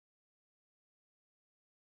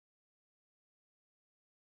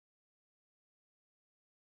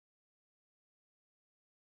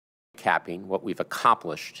recapping what we've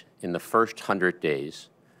accomplished in the first 100 days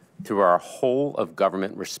through our whole of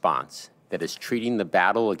government response that is treating the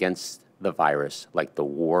battle against the virus like the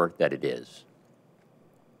war that it is.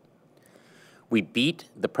 We beat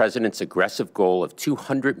the president's aggressive goal of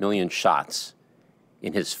 200 million shots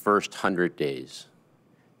in his first 100 days,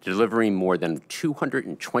 delivering more than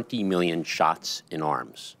 220 million shots in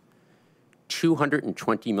arms.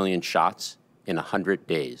 220 million shots in 100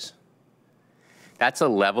 days. That's a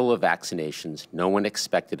level of vaccinations no one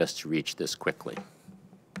expected us to reach this quickly.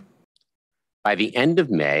 By the end of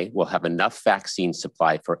May, we'll have enough vaccine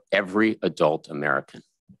supply for every adult American.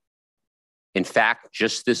 In fact,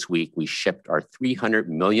 just this week, we shipped our 300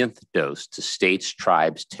 millionth dose to states,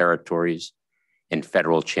 tribes, territories, and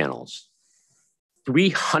federal channels.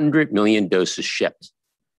 300 million doses shipped,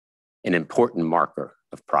 an important marker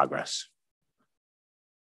of progress.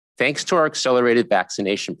 Thanks to our accelerated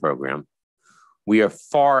vaccination program, we are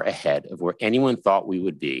far ahead of where anyone thought we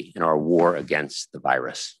would be in our war against the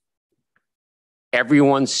virus.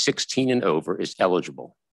 Everyone 16 and over is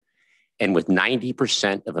eligible. And with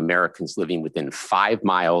 90% of Americans living within 5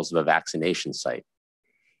 miles of a vaccination site,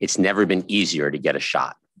 it's never been easier to get a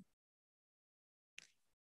shot.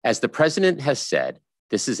 As the president has said,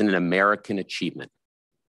 this is an American achievement,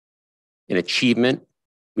 an achievement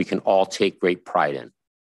we can all take great pride in,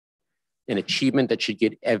 an achievement that should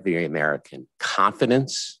give every American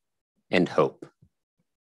confidence and hope.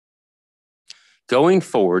 Going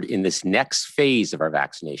forward in this next phase of our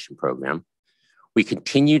vaccination program, we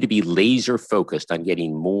continue to be laser focused on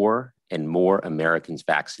getting more and more Americans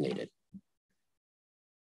vaccinated.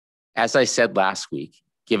 As I said last week,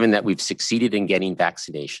 given that we've succeeded in getting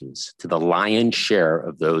vaccinations to the lion's share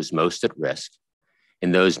of those most at risk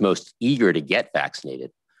and those most eager to get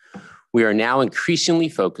vaccinated, we are now increasingly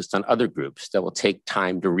focused on other groups that will take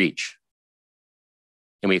time to reach.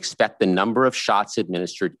 And we expect the number of shots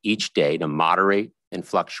administered each day to moderate and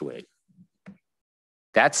fluctuate.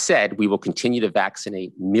 That said, we will continue to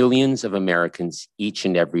vaccinate millions of Americans each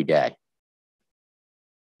and every day.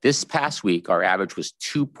 This past week, our average was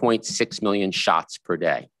 2.6 million shots per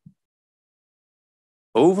day.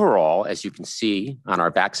 Overall, as you can see on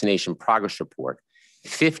our vaccination progress report,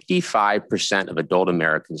 55% of adult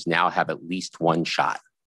Americans now have at least one shot.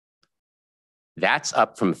 That's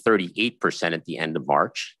up from 38% at the end of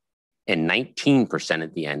March and 19%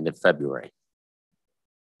 at the end of February.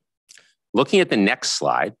 Looking at the next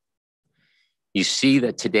slide, you see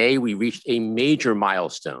that today we reached a major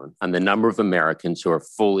milestone on the number of Americans who are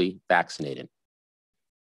fully vaccinated.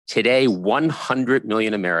 Today, 100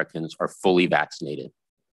 million Americans are fully vaccinated,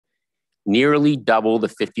 nearly double the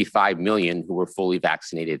 55 million who were fully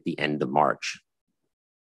vaccinated at the end of March.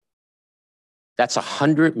 That's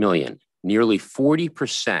 100 million, nearly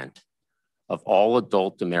 40% of all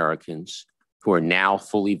adult Americans who are now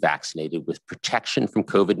fully vaccinated with protection from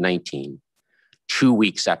COVID-19 2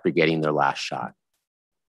 weeks after getting their last shot.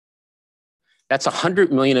 That's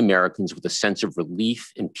 100 million Americans with a sense of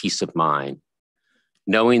relief and peace of mind,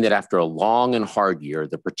 knowing that after a long and hard year,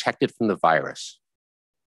 they're protected from the virus,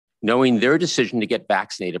 knowing their decision to get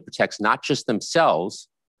vaccinated protects not just themselves,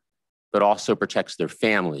 but also protects their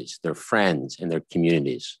families, their friends, and their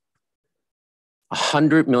communities.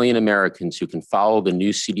 100 million Americans who can follow the new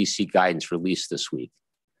CDC guidance released this week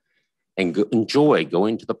and enjoy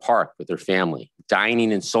going to the park with their family,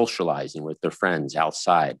 dining and socializing with their friends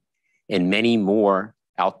outside, and many more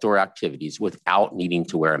outdoor activities without needing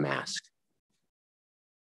to wear a mask.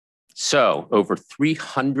 So, over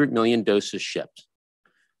 300 million doses shipped,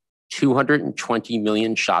 220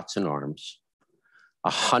 million shots in arms,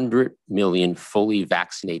 100 million fully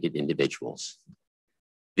vaccinated individuals.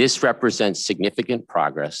 This represents significant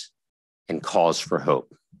progress and calls for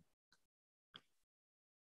hope.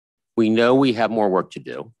 We know we have more work to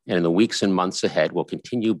do, and in the weeks and months ahead, we'll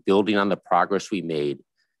continue building on the progress we made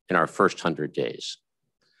in our first 100 days.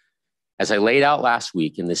 As I laid out last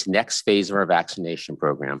week, in this next phase of our vaccination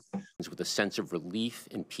program, with a sense of relief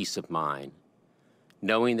and peace of mind,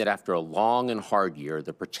 knowing that after a long and hard year,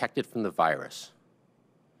 they're protected from the virus,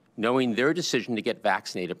 knowing their decision to get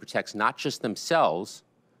vaccinated protects not just themselves,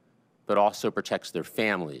 but also protects their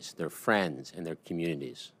families, their friends, and their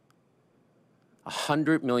communities.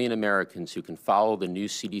 100 million Americans who can follow the new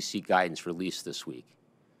CDC guidance released this week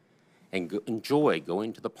and enjoy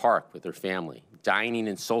going to the park with their family, dining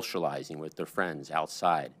and socializing with their friends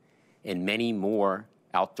outside, and many more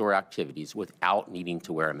outdoor activities without needing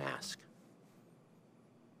to wear a mask.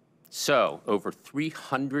 So, over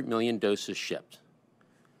 300 million doses shipped,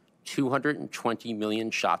 220 million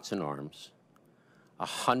shots in arms,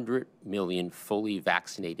 100 million fully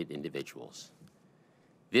vaccinated individuals.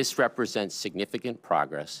 This represents significant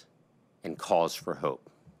progress and calls for hope.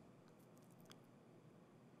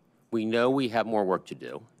 We know we have more work to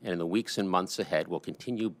do, and in the weeks and months ahead, we'll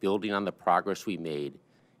continue building on the progress we made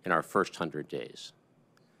in our first 100 days.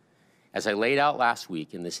 As I laid out last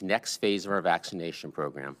week, in this next phase of our vaccination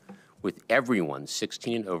program, with everyone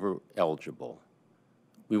 16 and over eligible,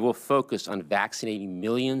 we will focus on vaccinating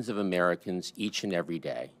millions of Americans each and every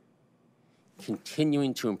day,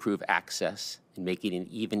 continuing to improve access and making it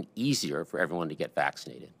even easier for everyone to get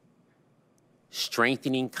vaccinated,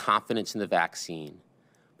 strengthening confidence in the vaccine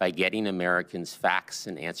by getting Americans facts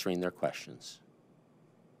and answering their questions,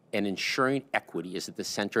 and ensuring equity is at the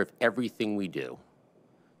center of everything we do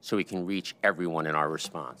so we can reach everyone in our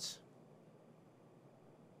response.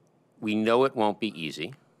 We know it won't be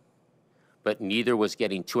easy, but neither was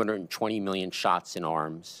getting 220 million shots in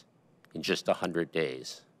arms in just 100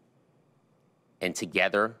 days. And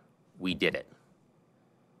together, we did it.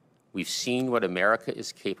 We've seen what America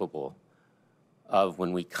is capable of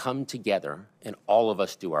when we come together and all of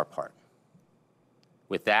us do our part.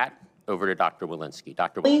 With that, over to Dr. Walensky.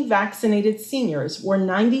 Dr. Vaccinated seniors were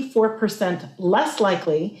 94% less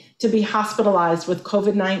likely to be hospitalized with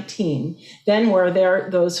COVID-19 than were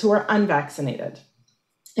those who were unvaccinated.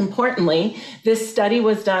 Importantly, this study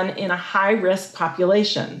was done in a high-risk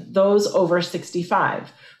population, those over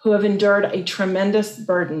 65, who have endured a tremendous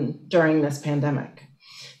burden during this pandemic.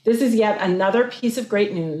 This is yet another piece of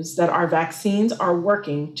great news that our vaccines are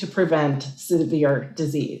working to prevent severe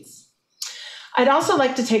disease. I'd also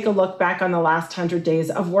like to take a look back on the last 100 days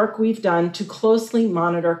of work we've done to closely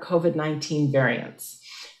monitor COVID-19 variants.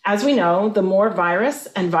 As we know, the more virus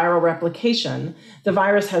and viral replication, the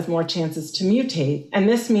virus has more chances to mutate, and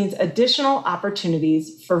this means additional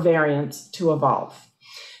opportunities for variants to evolve.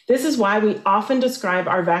 This is why we often describe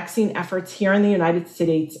our vaccine efforts here in the United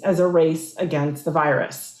States as a race against the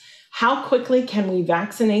virus. How quickly can we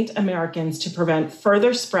vaccinate Americans to prevent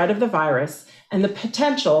further spread of the virus and the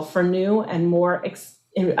potential for new and more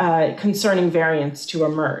concerning variants to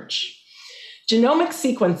emerge? Genomic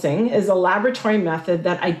sequencing is a laboratory method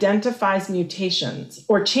that identifies mutations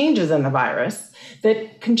or changes in the virus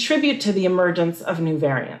that contribute to the emergence of new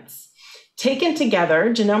variants. Taken together,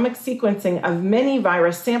 genomic sequencing of many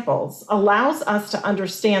virus samples allows us to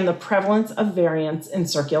understand the prevalence of variants in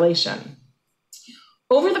circulation.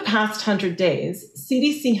 Over the past 100 days,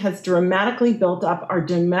 CDC has dramatically built up our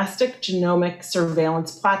domestic genomic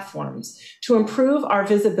surveillance platforms to improve our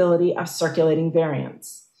visibility of circulating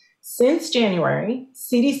variants. Since January,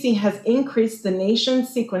 CDC has increased the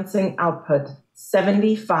nation's sequencing output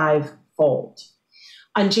 75-fold.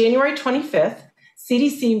 On January 25th,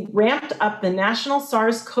 CDC ramped up the National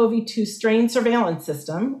SARS-CoV-2 Strain Surveillance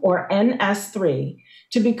System, or NS3,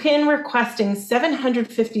 to begin requesting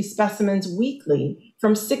 750 specimens weekly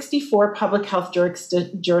from 64 public health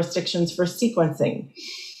jurisdictions for sequencing,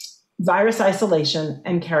 virus isolation,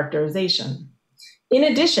 and characterization. In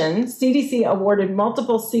addition, CDC awarded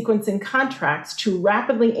multiple sequencing contracts to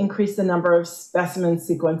rapidly increase the number of specimens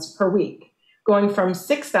sequenced per week, going from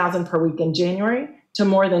 6,000 per week in January to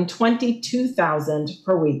more than 22,000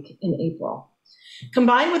 per week in April.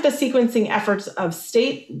 Combined with the sequencing efforts of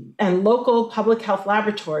state and local public health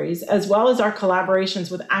laboratories, as well as our collaborations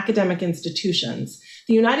with academic institutions,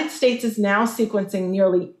 the United States is now sequencing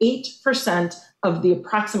nearly 8% of the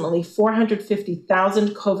approximately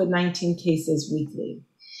 450,000 COVID-19 cases weekly.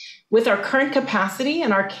 With our current capacity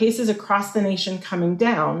and our cases across the nation coming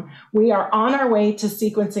down, we are on our way to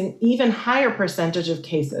sequencing even higher percentage of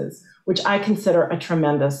cases, which I consider a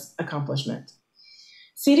tremendous accomplishment.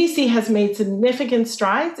 CDC has made significant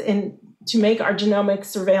strides to make our genomic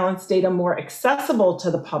surveillance data more accessible to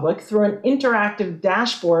the public through an interactive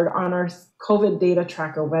dashboard on our COVID data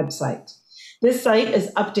tracker website. This site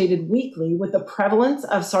is updated weekly with the prevalence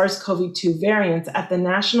of SARS-CoV-2 variants at the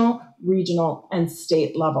national, regional, and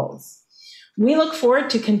state levels. We look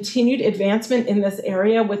forward to continued advancement in this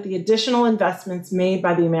area with the additional investments made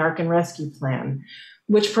by the American Rescue Plan,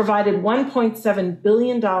 which provided $1.7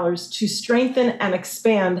 billion to strengthen and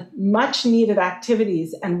expand much-needed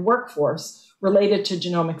activities and workforce related to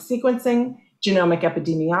genomic sequencing, genomic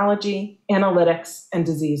epidemiology, analytics, and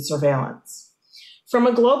disease surveillance. From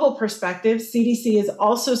a global perspective, CDC is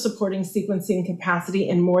also supporting sequencing capacity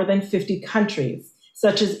in more than 50 countries,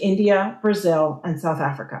 such as India, Brazil, and South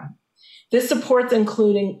Africa. This support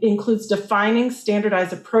includes defining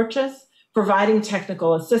standardized approaches, providing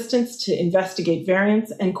technical assistance to investigate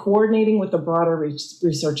variants, and coordinating with the broader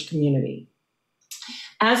research community.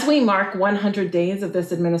 As we mark 100 days of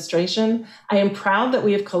this administration, I am proud that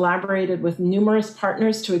we have collaborated with numerous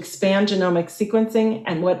partners to expand genomic sequencing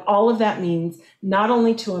and what all of that means, not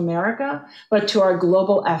only to America, but to our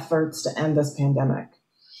global efforts to end this pandemic.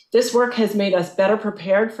 This work has made us better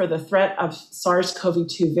prepared for the threat of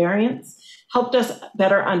SARS-CoV-2 variants, helped us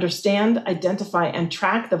better understand, identify, and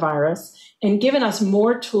track the virus, and given us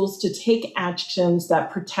more tools to take actions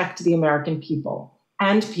that protect the American people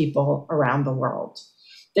and people around the world.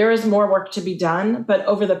 There is more work to be done, but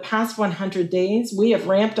over the past 100 days, we have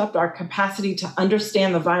ramped up our capacity to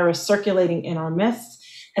understand the virus circulating in our midst.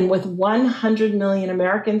 And with 100 million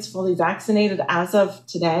Americans fully vaccinated as of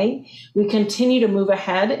today, we continue to move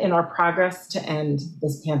ahead in our progress to end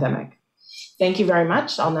this pandemic. Thank you very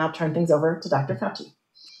much. I'll now turn things over to Dr. Fauci.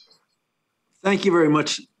 Thank you very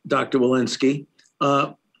much, Dr. Walensky.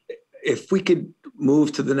 If we could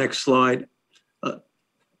move to the next slide.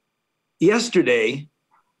 Yesterday,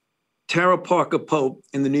 Tara Parker Pope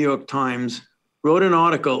in the New York Times wrote an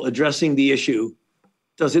article addressing the issue,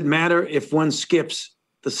 does it matter if one skips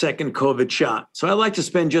the second COVID shot? So I'd like to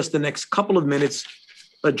spend just the next couple of minutes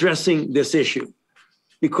addressing this issue,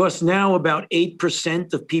 because now about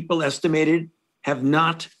 8% of people estimated have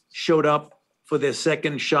not showed up for their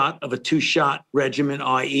second shot of a two-shot regimen,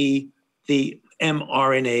 i.e. the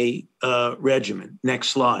mRNA regimen. Next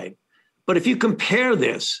slide. But if you compare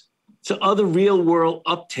this to other real-world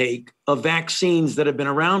uptake of vaccines that have been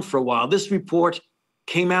around for a while. This report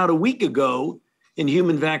came out a week ago in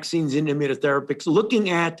Human Vaccines and Immunotherapeutics, looking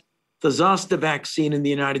at the Zoster vaccine in the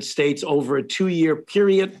United States over a 2-year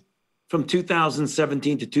period from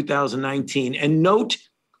 2017 to 2019. And note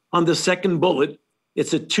on the second bullet,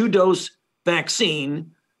 it's a 2-dose vaccine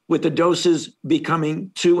with the doses becoming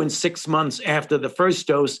 2 and 6 months after the first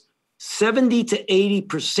dose. 70 to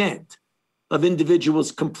 80% of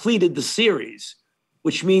individuals completed the series,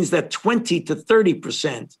 which means that 20 to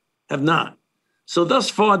 30% have not. So thus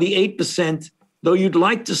far, the 8%, though you'd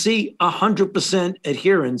like to see 100%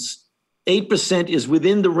 adherence, 8% is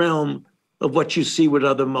within the realm of what you see with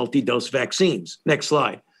other multi-dose vaccines. Next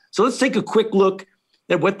slide. So let's take a quick look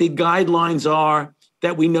at what the guidelines are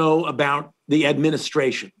that we know about the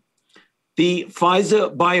administration. The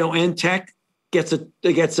Pfizer-BioNTech gets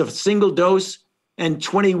a single dose, and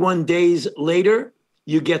 21 days later,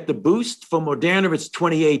 you get the boost. For Moderna, it's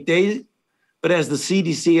 28 days. But as the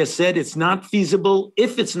CDC has said, it's not feasible,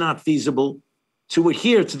 if it's not feasible, to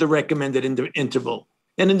adhere to the recommended interval.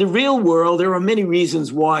 And in the real world, there are many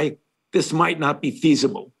reasons why this might not be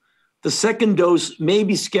feasible. The second dose may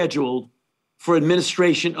be scheduled for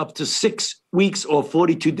administration up to 6 weeks or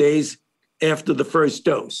 42 days after the first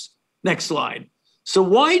dose. Next slide. So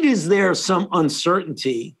why is there some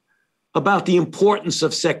uncertainty about the importance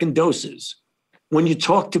of second doses when you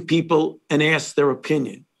talk to people and ask their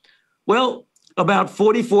opinion? Well, about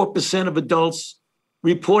 44% of adults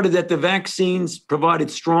reported that the vaccines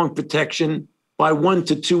provided strong protection by 1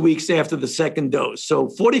 to 2 weeks after the second dose. So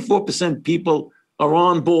 44% people are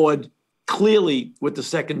on board clearly with the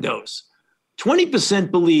second dose.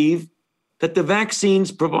 20% believe that the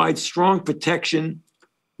vaccines provide strong protection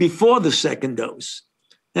before the second dose.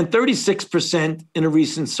 And 36% in a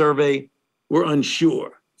recent survey were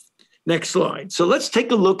unsure. Next slide. So let's take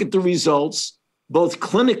a look at the results, both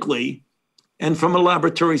clinically and from a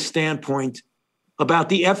laboratory standpoint, about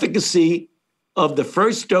the efficacy of the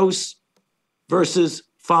first dose versus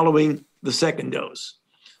following the second dose.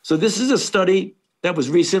 So this is a study that was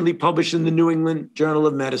recently published in the New England Journal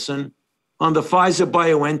of Medicine on the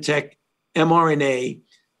Pfizer-BioNTech mRNA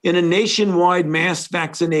in a nationwide mass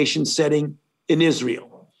vaccination setting in Israel.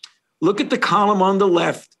 Look at the column on the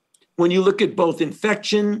left when you look at both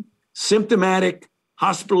infection, symptomatic,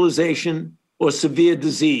 hospitalization, or severe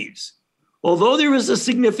disease. Although there is a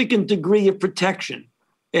significant degree of protection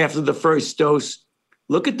after the first dose,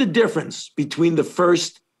 look at the difference between the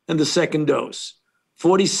first and the second dose.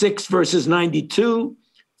 46 versus 92,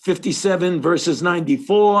 57 versus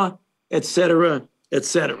 94, et cetera, et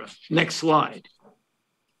cetera. Next slide.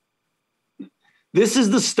 This is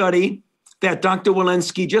the study that Dr.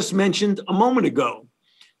 Walensky just mentioned a moment ago.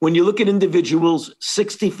 When you look at individuals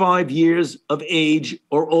 65 years of age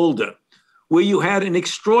or older, where you had an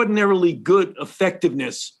extraordinarily good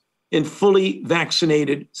effectiveness in fully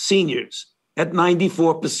vaccinated seniors at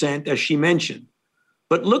 94%, as she mentioned.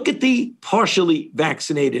 But look at the partially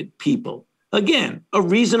vaccinated people. Again, a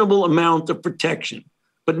reasonable amount of protection,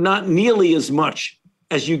 but not nearly as much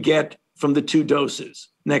as you get from the 2 doses.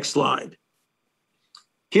 Next slide.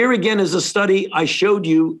 Here again is a study I showed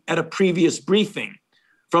you at a previous briefing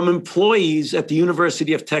from employees at the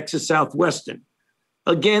University of Texas Southwestern.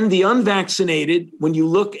 Again, the unvaccinated, when you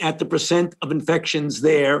look at the percent of infections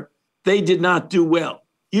there, they did not do well.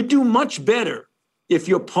 You do much better if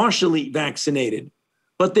you're partially vaccinated,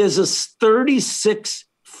 but there's a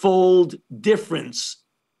 36-fold difference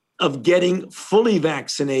of getting fully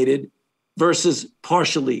vaccinated versus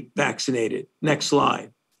partially vaccinated. Next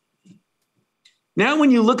slide. Now,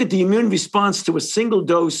 when you look at the immune response to a single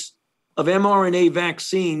dose of mRNA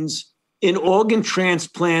vaccines in organ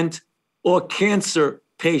transplant or cancer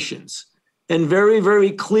patients, and very,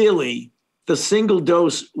 very clearly, the single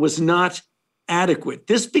dose was not adequate.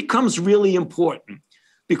 This becomes really important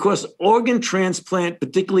because organ transplant,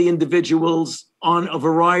 particularly individuals on a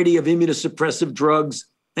variety of immunosuppressive drugs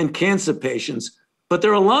and cancer patients, but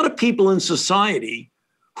there are a lot of people in society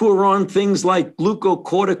who are on things like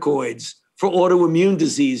glucocorticoids for autoimmune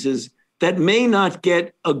diseases that may not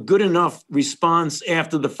get a good enough response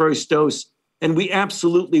after the first dose, and we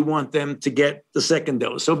absolutely want them to get the second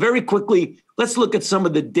dose. So very quickly, let's look at some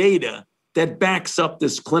of the data that backs up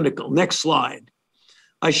this clinical. Next slide.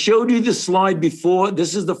 I showed you this slide before.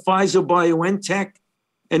 This is the Pfizer-BioNTech,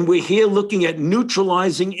 and we're here looking at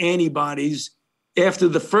neutralizing antibodies after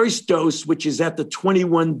the first dose, which is at the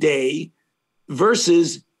 21-day,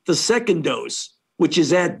 versus the second dose, which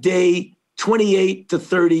is at day 28 to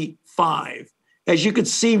 35. As you can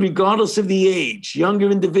see, regardless of the age, younger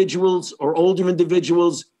individuals or older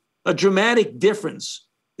individuals, a dramatic difference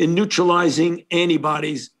in neutralizing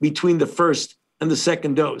antibodies between the first and the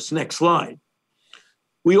second dose. Next slide.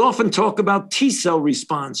 We often talk about T-cell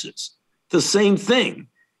responses. The same thing.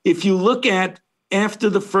 If you look at after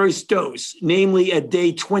the first dose, namely at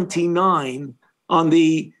day 29 on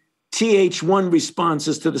the Th1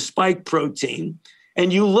 responses to the spike protein,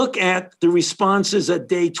 and you look at the responses at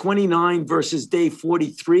day 29 versus day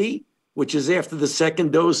 43, which is after the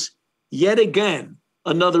second dose, yet again,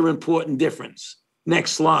 another important difference.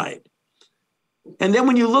 Next slide. And then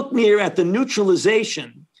when you look near at the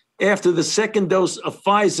neutralization after the second dose of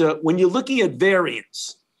Pfizer, when you're looking at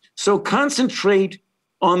variants, so concentrate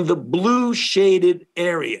on the blue shaded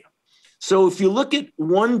area. So if you look at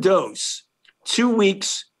one dose, 2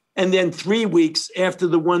 weeks, and then 3 weeks after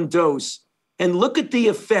the one dose, and look at the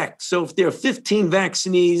effect. So if there are 15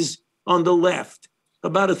 vaccinees on the left,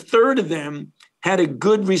 about a third of them had a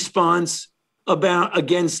good response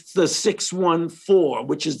against the 614,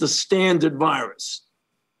 which is the standard virus.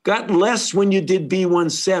 Got less when you did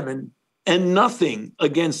B17 and nothing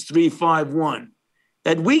against 351.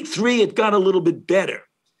 At week 3, it got a little bit better.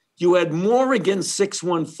 You had more against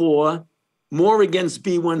 614, more against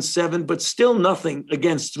B17, but still nothing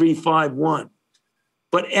against 351.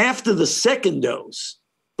 But after the second dose,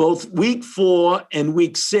 both week 4 and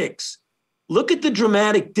week 6, look at the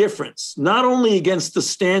dramatic difference, not only against the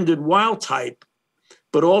standard wild type,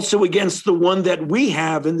 but also against the one that we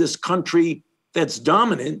have in this country that's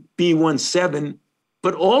dominant, B17,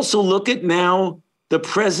 but also look at now the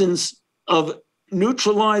presence of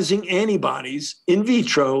neutralizing antibodies in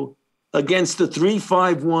vitro against the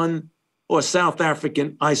 351 or South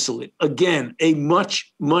African isolate. Again, a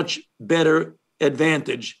much, much better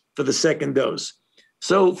advantage for the second dose.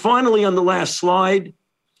 So finally, on the last slide,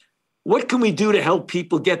 what can we do to help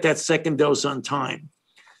people get that second dose on time?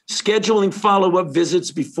 Scheduling follow-up visits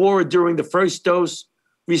before or during the first dose,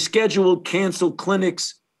 reschedule canceled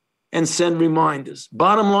clinics, and send reminders.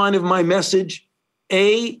 Bottom line of my message,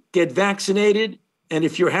 A, get vaccinated, and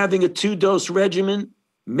if you're having a 2-dose regimen,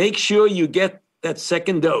 make sure you get that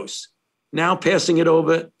second dose. Now passing it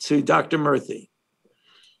over to Dr. Murthy.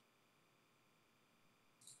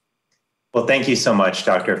 Well, thank you so much,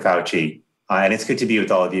 Dr. Fauci. And it's good to be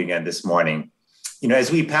with all of you again this morning. You know, as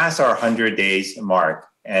we pass our 100 days mark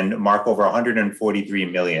and mark over 143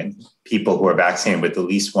 million people who are vaccinated with at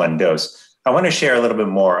least one dose, I want to share a little bit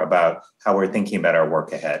more about how we're thinking about our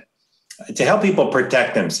work ahead. To help people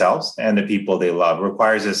protect themselves and the people they love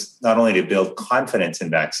requires us not only to build confidence in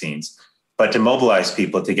vaccines, but to mobilize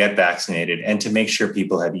people to get vaccinated and to make sure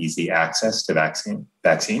people have easy access to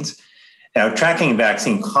vaccines. Now, tracking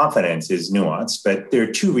vaccine confidence is nuanced, but there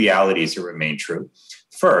are 2 realities that remain true.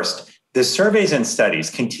 First, the surveys and studies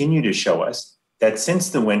continue to show us that since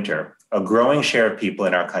the winter, a growing share of people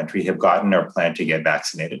in our country have gotten or plan to get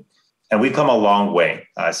vaccinated. And we've come a long way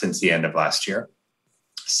since the end of last year.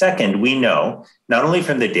 Second, we know, not only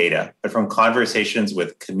from the data, but from conversations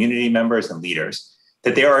with community members and leaders,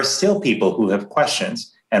 that there are still people who have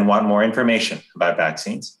questions and want more information about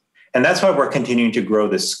vaccines. And that's why we're continuing to grow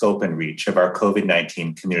the scope and reach of our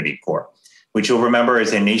COVID-19 Community Corps, which you'll remember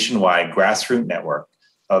is a nationwide grassroots network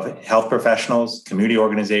of health professionals, community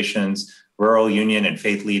organizations, rural union and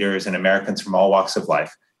faith leaders, and Americans from all walks of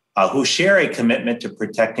life who share a commitment to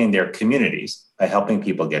protecting their communities by helping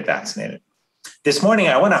people get vaccinated. This morning,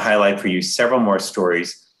 I want to highlight for you several more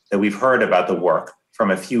stories that we've heard about the work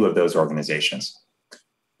from a few of those organizations.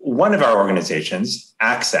 One of our organizations,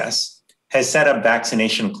 Access, has set up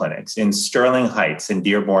vaccination clinics in Sterling Heights in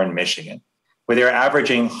Dearborn, Michigan, where they're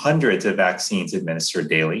averaging hundreds of vaccines administered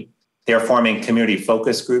daily. They're forming community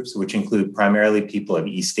focus groups, which include primarily people of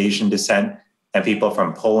East Asian descent and people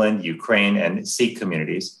from Poland, Ukraine, and Sikh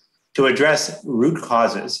communities to address root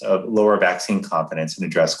causes of lower vaccine confidence and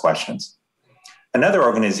address questions. Another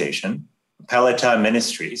organization, Pelita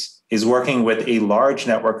Ministries, is working with a large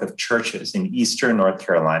network of churches in Eastern North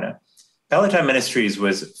Carolina. Pelita Ministries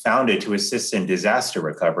was founded to assist in disaster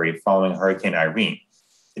recovery following Hurricane Irene.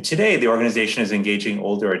 Today, the organization is engaging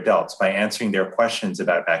older adults by answering their questions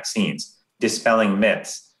about vaccines, dispelling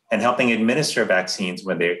myths, and helping administer vaccines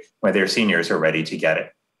when their seniors are ready to get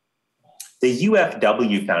it. The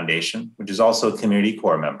UFW Foundation, which is also a Community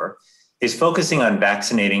Corps member, is focusing on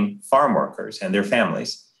vaccinating farm workers and their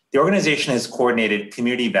families. The organization has coordinated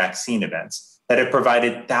community vaccine events that have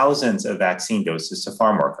provided thousands of vaccine doses to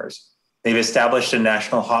farm workers. They've established a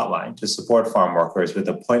national hotline to support farm workers with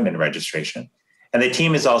appointment registration. And the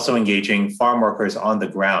team is also engaging farm workers on the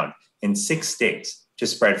ground in 6 states to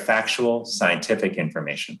spread factual, scientific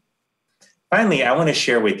information. Finally, I want to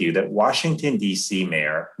share with you that Washington, D.C.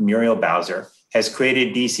 Mayor Muriel Bowser has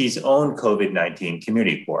created D.C.'s own COVID-19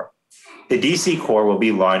 Community Corps. The D.C. Corps will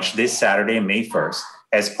be launched this Saturday, May 1st,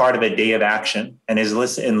 as part of a day of action and has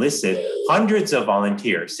enlisted hundreds of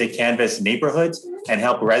volunteers to canvass neighborhoods and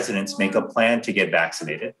help residents make a plan to get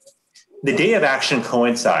vaccinated. The day of action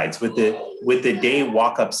coincides with the day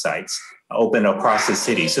walk-up sites open across the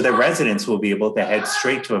city so that residents will be able to head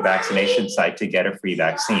straight to a vaccination site to get a free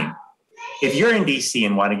vaccine. If you're in DC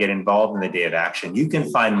and want to get involved in the day of action, you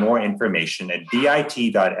can find more information at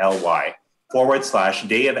bit.ly/Day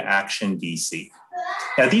of Action DC.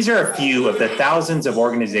 Now, these are a few of the thousands of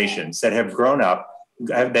organizations that have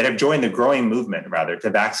joined the growing movement, to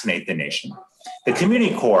vaccinate the nation. The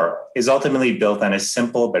Community Corps is ultimately built on a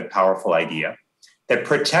simple but powerful idea that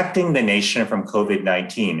protecting the nation from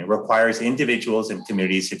COVID-19 requires individuals and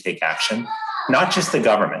communities to take action, not just the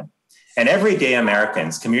government. And everyday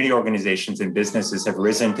Americans, community organizations, and businesses have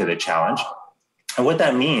risen to the challenge. And what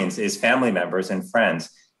that means is family members and friends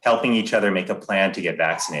helping each other make a plan to get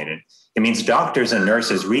vaccinated. It means doctors and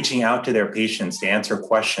nurses reaching out to their patients to answer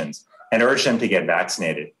questions and urge them to get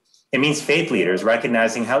vaccinated. It means faith leaders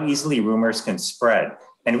recognizing how easily rumors can spread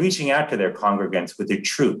and reaching out to their congregants with the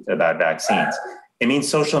truth about vaccines. It means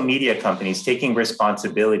social media companies taking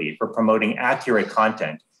responsibility for promoting accurate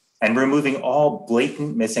content and removing all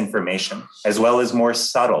blatant misinformation, as well as more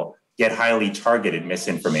subtle yet highly targeted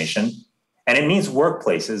misinformation. And it means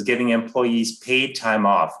workplaces giving employees paid time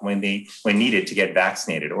off when needed to get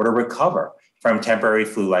vaccinated or to recover from temporary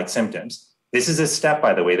flu-like symptoms. This is a step,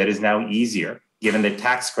 by the way, that is now easier given the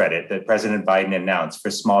tax credit that President Biden announced for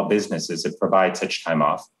small businesses that provide such time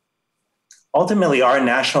off. Ultimately, our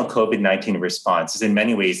national COVID-19 response is in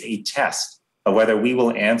many ways a test of whether we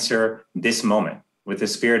will answer this moment with the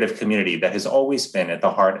spirit of community that has always been at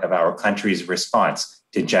the heart of our country's response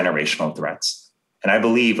to generational threats. And I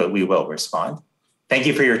believe that we will respond. Thank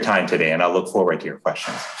you for your time today, and I'll look forward to your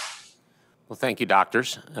questions. Well, thank you,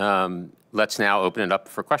 doctors. Let's now open it up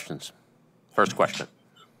for questions. First question.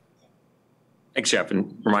 Thanks, Jeff.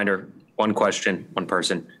 And reminder, one question, one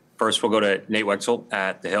person. First, we'll go to Nate Wexel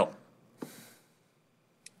at The Hill.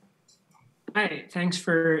 Hi, thanks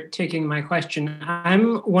for taking my question.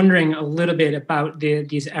 I'm wondering a little bit about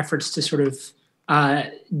these efforts to sort of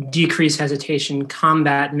decrease hesitation,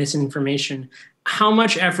 combat misinformation. How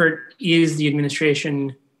much effort is the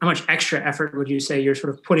administration, how much extra effort would you say you're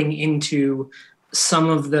sort of putting into some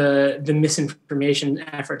of the misinformation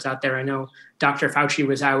efforts out there? I know Dr. Fauci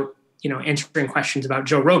was out, answering questions about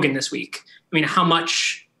Joe Rogan this week. I mean, how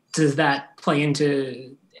much does that play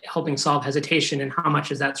into helping solve hesitation, and how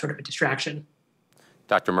much is that sort of a distraction?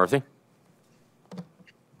 Dr. Murthy?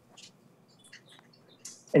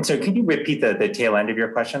 And so could you repeat the tail end of your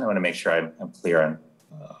question? I want to make sure I'm clear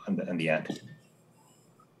on the end.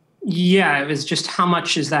 Yeah, it was just how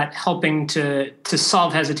much is that helping to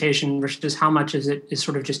solve hesitation versus how much is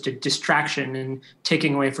sort of just a distraction and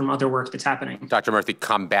taking away from other work that's happening? Dr. Murthy,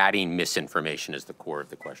 combating misinformation is the core of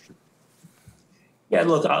the question. Yeah,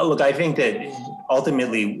 look, I think that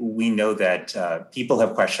ultimately we know that people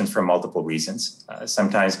have questions for multiple reasons,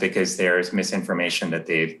 sometimes because there's misinformation that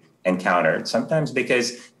they've encountered, sometimes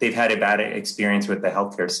because they've had a bad experience with the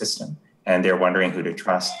healthcare system and they're wondering who to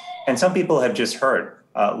trust. And some people have just heard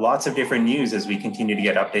lots of different news as we continue to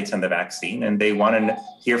get updates on the vaccine, and they want to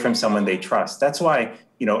hear from someone they trust. That's why,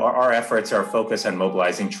 our efforts are focused on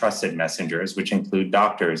mobilizing trusted messengers, which include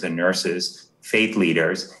doctors and nurses, faith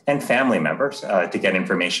leaders, and family members to get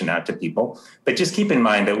information out to people. But just keep in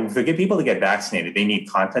mind that for people to get vaccinated, they need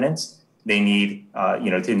confidence. They need,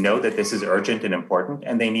 to know that this is urgent and important,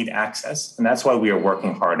 and they need access. And that's why we are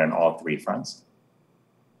working hard on all three fronts.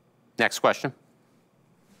 Next question.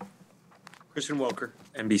 Kristen Welker,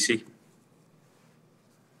 NBC.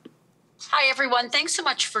 Hi, everyone. Thanks so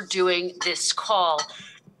much for doing this call.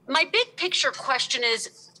 My big picture question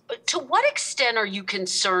is, to what extent are you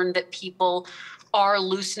concerned that people are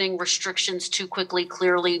loosening restrictions too quickly?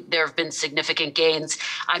 Clearly, there have been significant gains.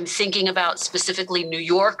 I'm thinking about specifically New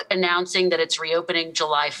York announcing that it's reopening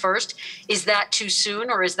July 1st. Is that too soon,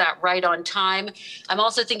 or is that right on time? I'm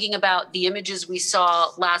also thinking about the images we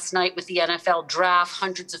saw last night with the NFL draft,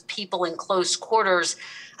 hundreds of people in close quarters.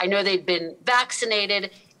 I know they'd been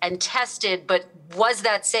vaccinated and tested, but was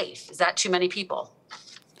that safe? Is that too many people?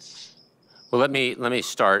 Well, let me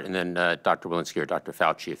start, and then Dr. Walensky or Dr.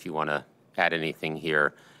 Fauci, if you want to add anything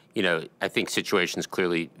here. I think situations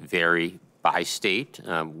clearly vary by state.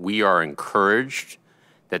 We are encouraged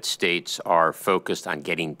that states are focused on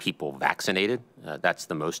getting people vaccinated. That's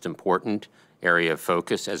the most important area of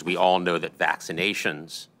focus, as we all know that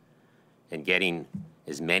vaccinations and getting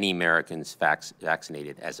as many Americans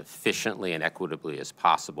vaccinated as efficiently and equitably as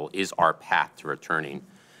possible is our path to returning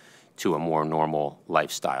to a more normal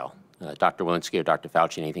lifestyle. Dr. Walensky or Dr.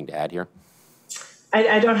 Fauci, anything to add here?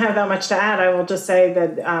 I don't have that much to add. I will just say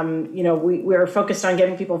that, we're focused on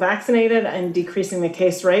getting people vaccinated and decreasing the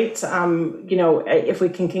case rates. If we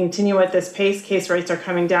can continue at this pace, case rates are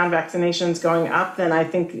coming down, vaccinations going up, then I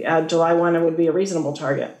think July 1 would be a reasonable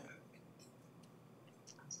target.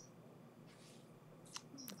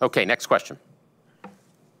 Okay, next question.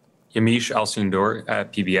 Yamiche Alcindor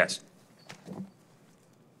at PBS.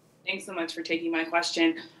 Thanks so much for taking my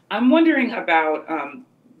question. I'm wondering about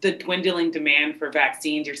the dwindling demand for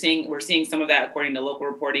vaccines. We're seeing some of that according to local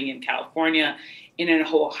reporting in California and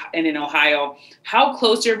in Ohio. How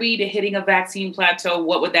close are we to hitting a vaccine plateau?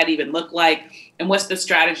 What would that even look like? And what's the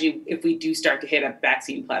strategy if we do start to hit a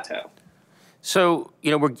vaccine plateau? So,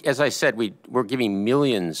 as I said, we're giving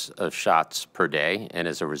millions of shots per day. And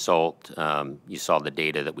as a result, you saw the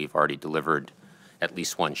data that we've already delivered at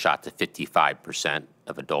least one shot to 55%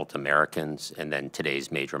 of adult Americans. And then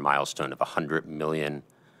today's major milestone of 100 million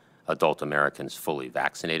adult Americans fully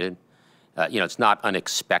vaccinated. It's not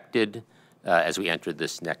unexpected as we enter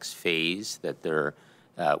this next phase that there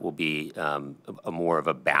will be a more of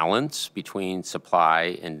a balance between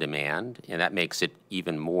supply and demand. And that makes it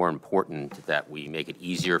even more important that we make it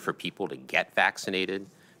easier for people to get vaccinated,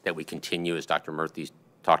 that we continue, as Dr. Murthy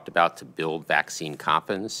talked about, to build vaccine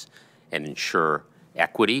confidence and ensure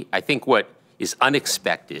equity. I think what is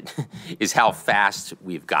unexpected is how fast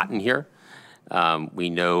we've gotten here. We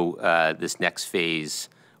know this next phase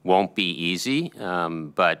won't be easy,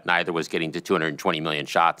 but neither was getting to 220 million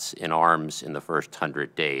shots in arms in the first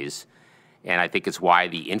 100 days. And I think it's why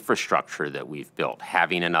the infrastructure that we've built,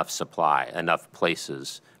 having enough supply, enough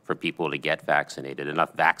places for people to get vaccinated,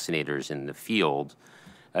 enough vaccinators in the field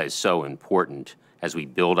is so important as we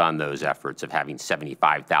build on those efforts of having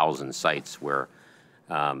 75,000 sites where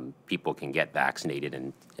people can get vaccinated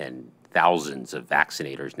and thousands of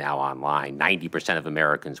vaccinators now online, 90% of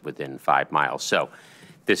Americans within 5 miles. So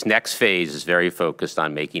this next phase is very focused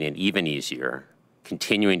on making it even easier,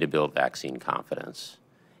 continuing to build vaccine confidence,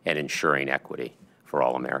 and ensuring equity for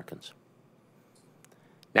all Americans.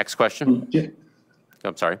 Next question.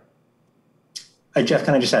 I'm sorry. Jeff,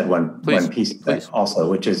 can I just add one piece also,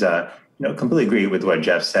 which is, completely agree with what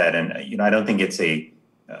Jeff said. And, I don't think it's a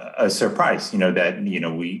surprise,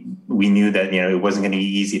 that, we knew that, it wasn't going to be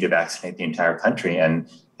easy to vaccinate the entire country. And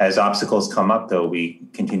as obstacles come up, though, we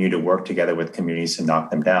continue to work together with communities to knock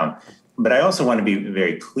them down. But I also want to be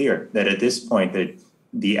very clear that at this point, that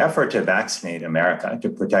the effort to vaccinate America, to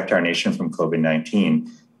protect our nation from COVID-19,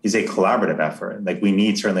 is a collaborative effort. Like, we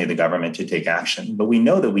need certainly the government to take action, but we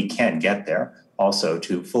know that we can't get there also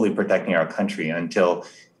to fully protecting our country until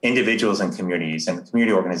individuals and communities and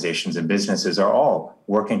community organizations and businesses are all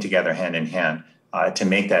working together hand in hand to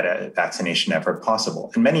make that vaccination effort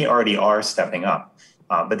possible. And many already are stepping up.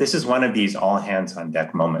 But this is one of these all hands on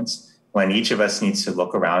deck moments when each of us needs to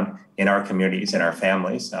look around in our communities, in our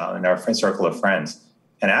families, in our circle of friends,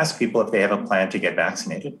 and ask people if they have a plan to get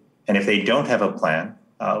vaccinated. And if they don't have a plan,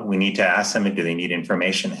 we need to ask them, do they need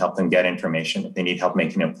information, help them get information. If they need help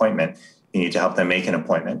making an appointment, we need to help them make an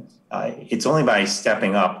appointment. It's only by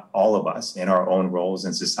stepping up, all of us, in our own roles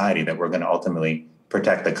in society, that we're going to ultimately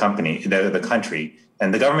protect the country.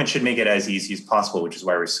 And the government should make it as easy as possible, which is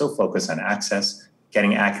why we're so focused on access,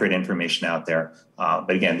 getting accurate information out there. But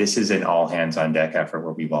again, this is an all hands on deck effort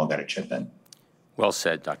where we've all got to chip in. Well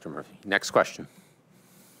said, Dr. Murphy. Next question.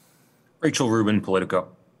 Rachel Rubin, Politico.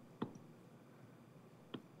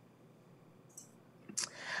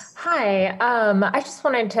 Hi, I just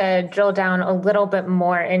wanted to drill down a little bit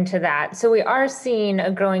more into that. So we are seeing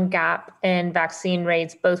a growing gap in vaccine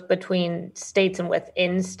rates, both between states and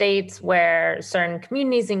within states, where certain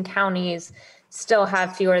communities and counties still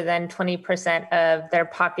have fewer than 20% of their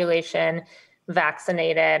population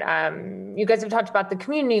vaccinated. You guys have talked about the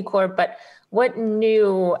community core, but what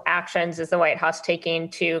new actions is the White House taking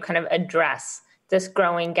to kind of address this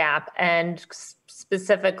growing gap? And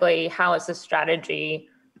specifically, how is the strategy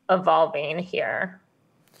evolving here?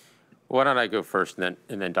 Why don't I go first, and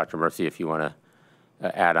then Dr. Murphy, if you want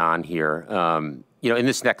to add on here. In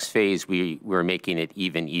this next phase, we're making it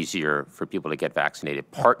even easier for people to get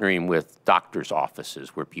vaccinated, partnering with doctors' offices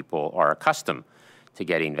where people are accustomed to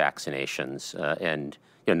getting vaccinations. And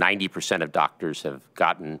 90% of doctors have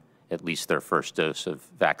gotten at least their first dose of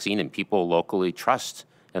vaccine, and people locally trust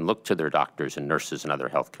and look to their doctors and nurses and other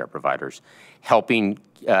healthcare providers, helping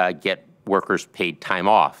get workers paid time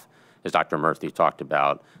off, as Dr. Murphy talked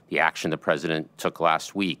about, the action the president took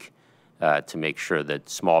last week to make sure that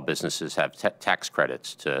small businesses have tax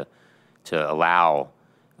credits to allow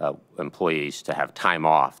employees to have time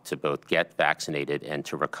off to both get vaccinated and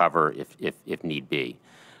to recover if need be.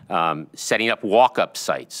 Setting up walk-up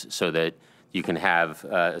sites so that you can have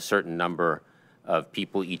a certain number of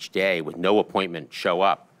people each day with no appointment show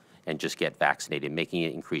up and just get vaccinated, making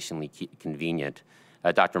it increasingly convenient.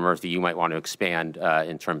 Dr. Murphy, you might want to expand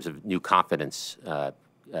in terms of new confidence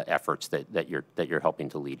efforts that you're helping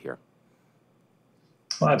to lead here.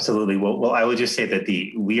 Well, absolutely. Well, I would just say that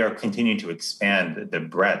we are continuing to expand the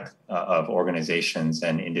breadth of organizations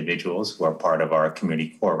and individuals who are part of our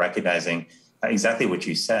community core, recognizing exactly what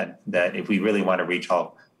you said, that if we really want to reach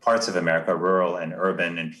all parts of America, rural and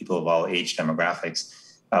urban, and people of all age demographics,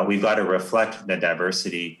 we've got to reflect the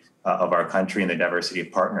diversity of our country and the diversity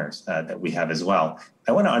of partners that we have as well.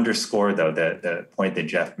 I want to underscore, though, the point that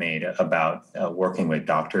Jeff made about working with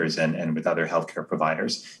doctors and with other healthcare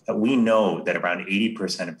providers. We know that around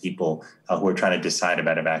 80% of people who are trying to decide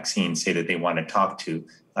about a vaccine say that they want to talk to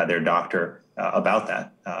their doctor about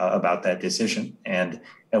that decision. And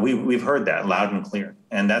we've heard that loud and clear.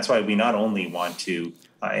 And that's why we not only want to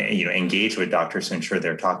engage with doctors to ensure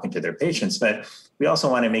they're talking to their patients, but we also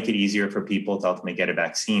want to make it easier for people to ultimately get a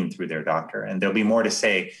vaccine through their doctor. And there'll be more to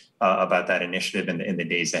say about that initiative in the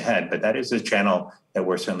days ahead. But that is a channel that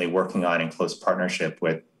we're certainly working on in close partnership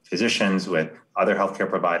with physicians, with other healthcare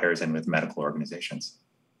providers, and with medical organizations.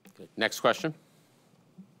 Good. Next question.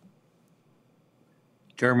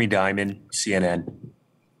 Jeremy Diamond, CNN.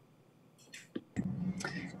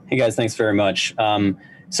 Hey guys, thanks very much.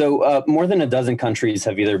 So more than a dozen countries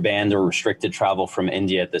have either banned or restricted travel from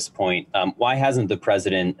India at this point. Why hasn't the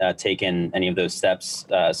president taken any of those steps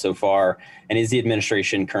so far? And is the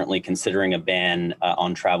administration currently considering a ban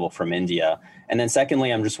on travel from India? And then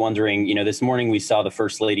secondly, I'm just wondering, this morning we saw the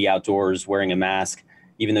First Lady outdoors wearing a mask,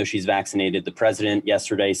 even though she's vaccinated. The president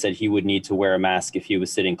yesterday said he would need to wear a mask if he was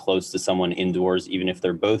sitting close to someone indoors, even if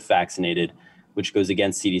they're both vaccinated, which goes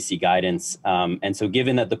against CDC guidance. And so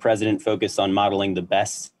given that the president focused on modeling the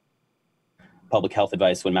best public health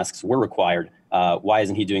advice when masks were required, why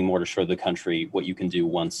isn't he doing more to show the country what you can do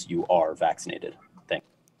once you are vaccinated? Thanks.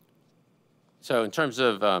 So in terms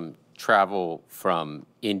of travel from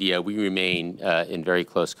India, we remain in very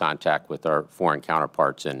close contact with our foreign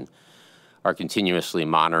counterparts and are continuously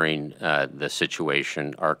monitoring the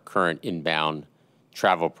situation. Our current inbound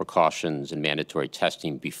travel precautions and mandatory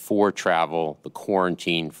testing before travel, the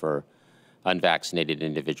quarantine for unvaccinated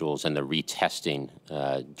individuals, and the retesting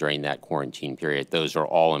during that quarantine period, those are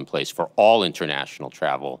all in place for all international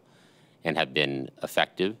travel and have been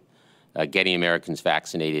effective. Getting Americans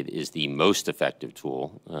vaccinated is the most effective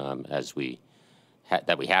tool that we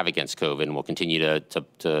have against COVID, and we'll continue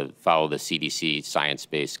to follow the CDC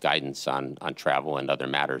science-based guidance on travel and other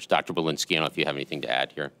matters. Dr. Belinsky, I don't know if you have anything to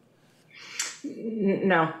add here.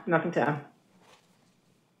 No, nothing to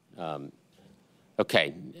add.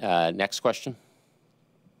 Okay, next question.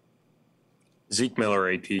 Zeke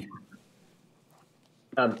Miller, AP.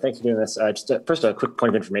 Thanks for doing this. First, a quick point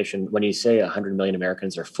of information. When you say 100 million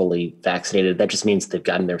Americans are fully vaccinated, that just means they've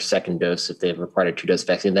gotten their second dose if they've required a 2-dose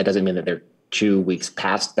vaccine. That doesn't mean that they're 2 weeks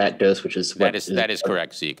past that dose, which is that is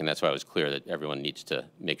correct, Zeke, and that's why I was clear that everyone needs to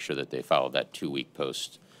make sure that they follow that 2-week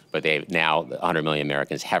post. But now 100 million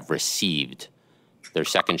Americans have received their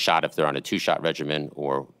second shot if they're on a 2-shot regimen,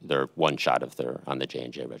 or their 1 shot if they're on the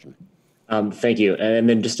J&J regimen. Thank you. And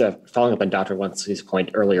then just following up on Dr. Wensley's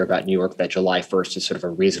point earlier about New York, that July 1st is sort of a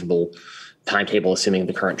reasonable timetable, assuming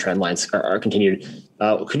the current trend lines are continued.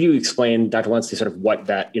 Could you explain, Dr. Wensley, sort of what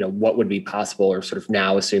that, what would be possible, or sort of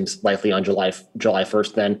now assumes likely on July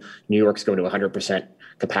 1st, then New York's going to 100%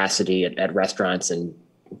 capacity at restaurants and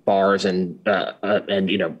bars and arenas and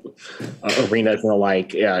the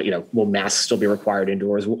like, will masks still be required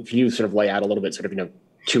indoors? Can you sort of lay out a little bit, sort of,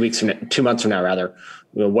 2 months from now, rather,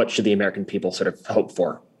 what should the American people sort of hope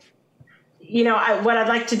for? What I'd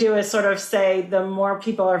like to do is sort of say the more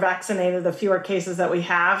people are vaccinated, the fewer cases that we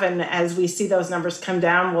have. And as we see those numbers come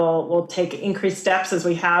down, we'll take increased steps as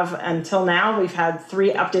we have until now. We've had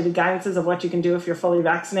 3 updated guidances of what you can do if you're fully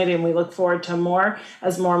vaccinated, and we look forward to more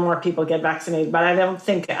as more and more people get vaccinated. But I don't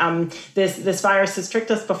think this virus has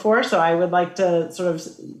tricked us before, so I would like to sort of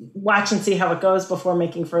watch and see how it goes before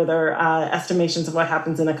making further estimations of what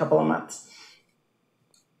happens in a couple of months.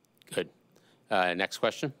 Good. Next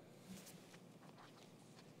question.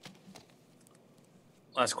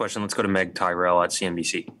 Last question. Let's go to Meg Tyrell at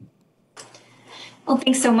CNBC. Well,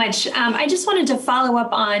 thanks so much. I just wanted to follow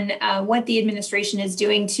up on what the administration is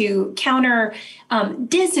doing to counter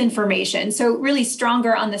disinformation. So really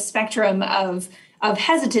stronger on the spectrum of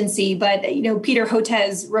hesitancy. But, Peter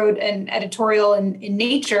Hotez wrote an editorial in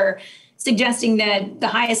Nature suggesting that the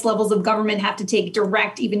highest levels of government have to take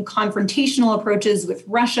direct, even confrontational approaches with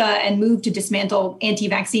Russia and move to dismantle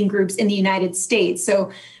anti-vaccine groups in the United States.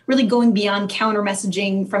 So really going beyond counter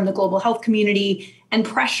messaging from the global health community and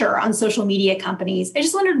pressure on social media companies. I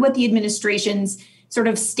just wondered what the administration's sort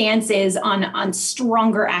of stance is on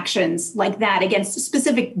stronger actions like that against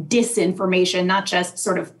specific disinformation, not just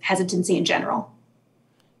sort of hesitancy in general.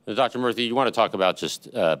 Dr. Murthy, you want to talk about just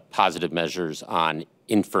positive measures on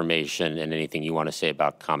information and anything you want to say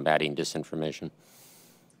about combating disinformation?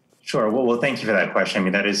 Sure. Well, thank you for that question. I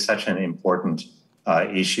mean, that is such an important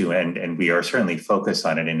issue, and we are certainly focused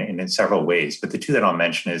on it in several ways. But the 2 that I'll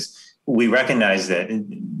mention is we recognize that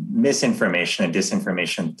misinformation and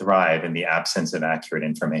disinformation thrive in the absence of accurate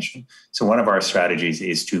information. So one of our strategies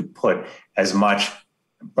is to put as much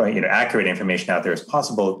accurate information out there as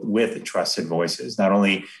possible with trusted voices, not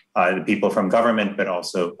only the people from government, but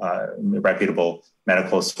also reputable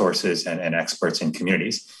medical sources and experts in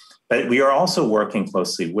communities. But we are also working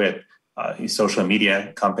closely with social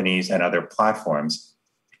media companies and other platforms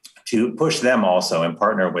to push them also and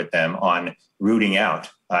partner with them on rooting out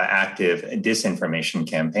active disinformation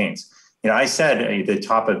campaigns. I said at the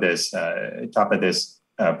top of this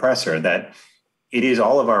presser that it is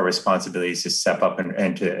all of our responsibilities to step up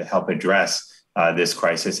and to help address this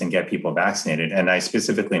crisis and get people vaccinated. And I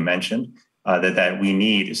specifically mentioned that we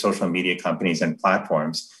need social media companies and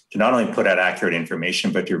platforms to not only put out accurate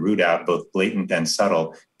information, but to root out both blatant and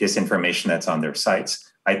subtle disinformation that's on their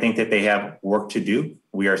sites. I think that they have work to do.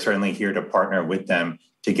 We are certainly here to partner with them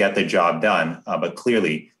to get the job done. But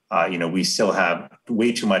clearly, we still have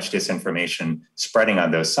way too much disinformation spreading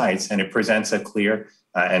on those sites, and it presents a clear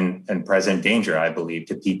and present danger, I believe,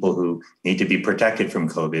 to people who need to be protected from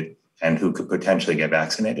COVID and who could potentially get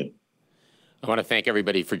vaccinated. I want to thank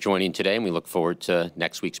everybody for joining today, and we look forward to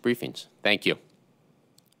next week's briefings. Thank you.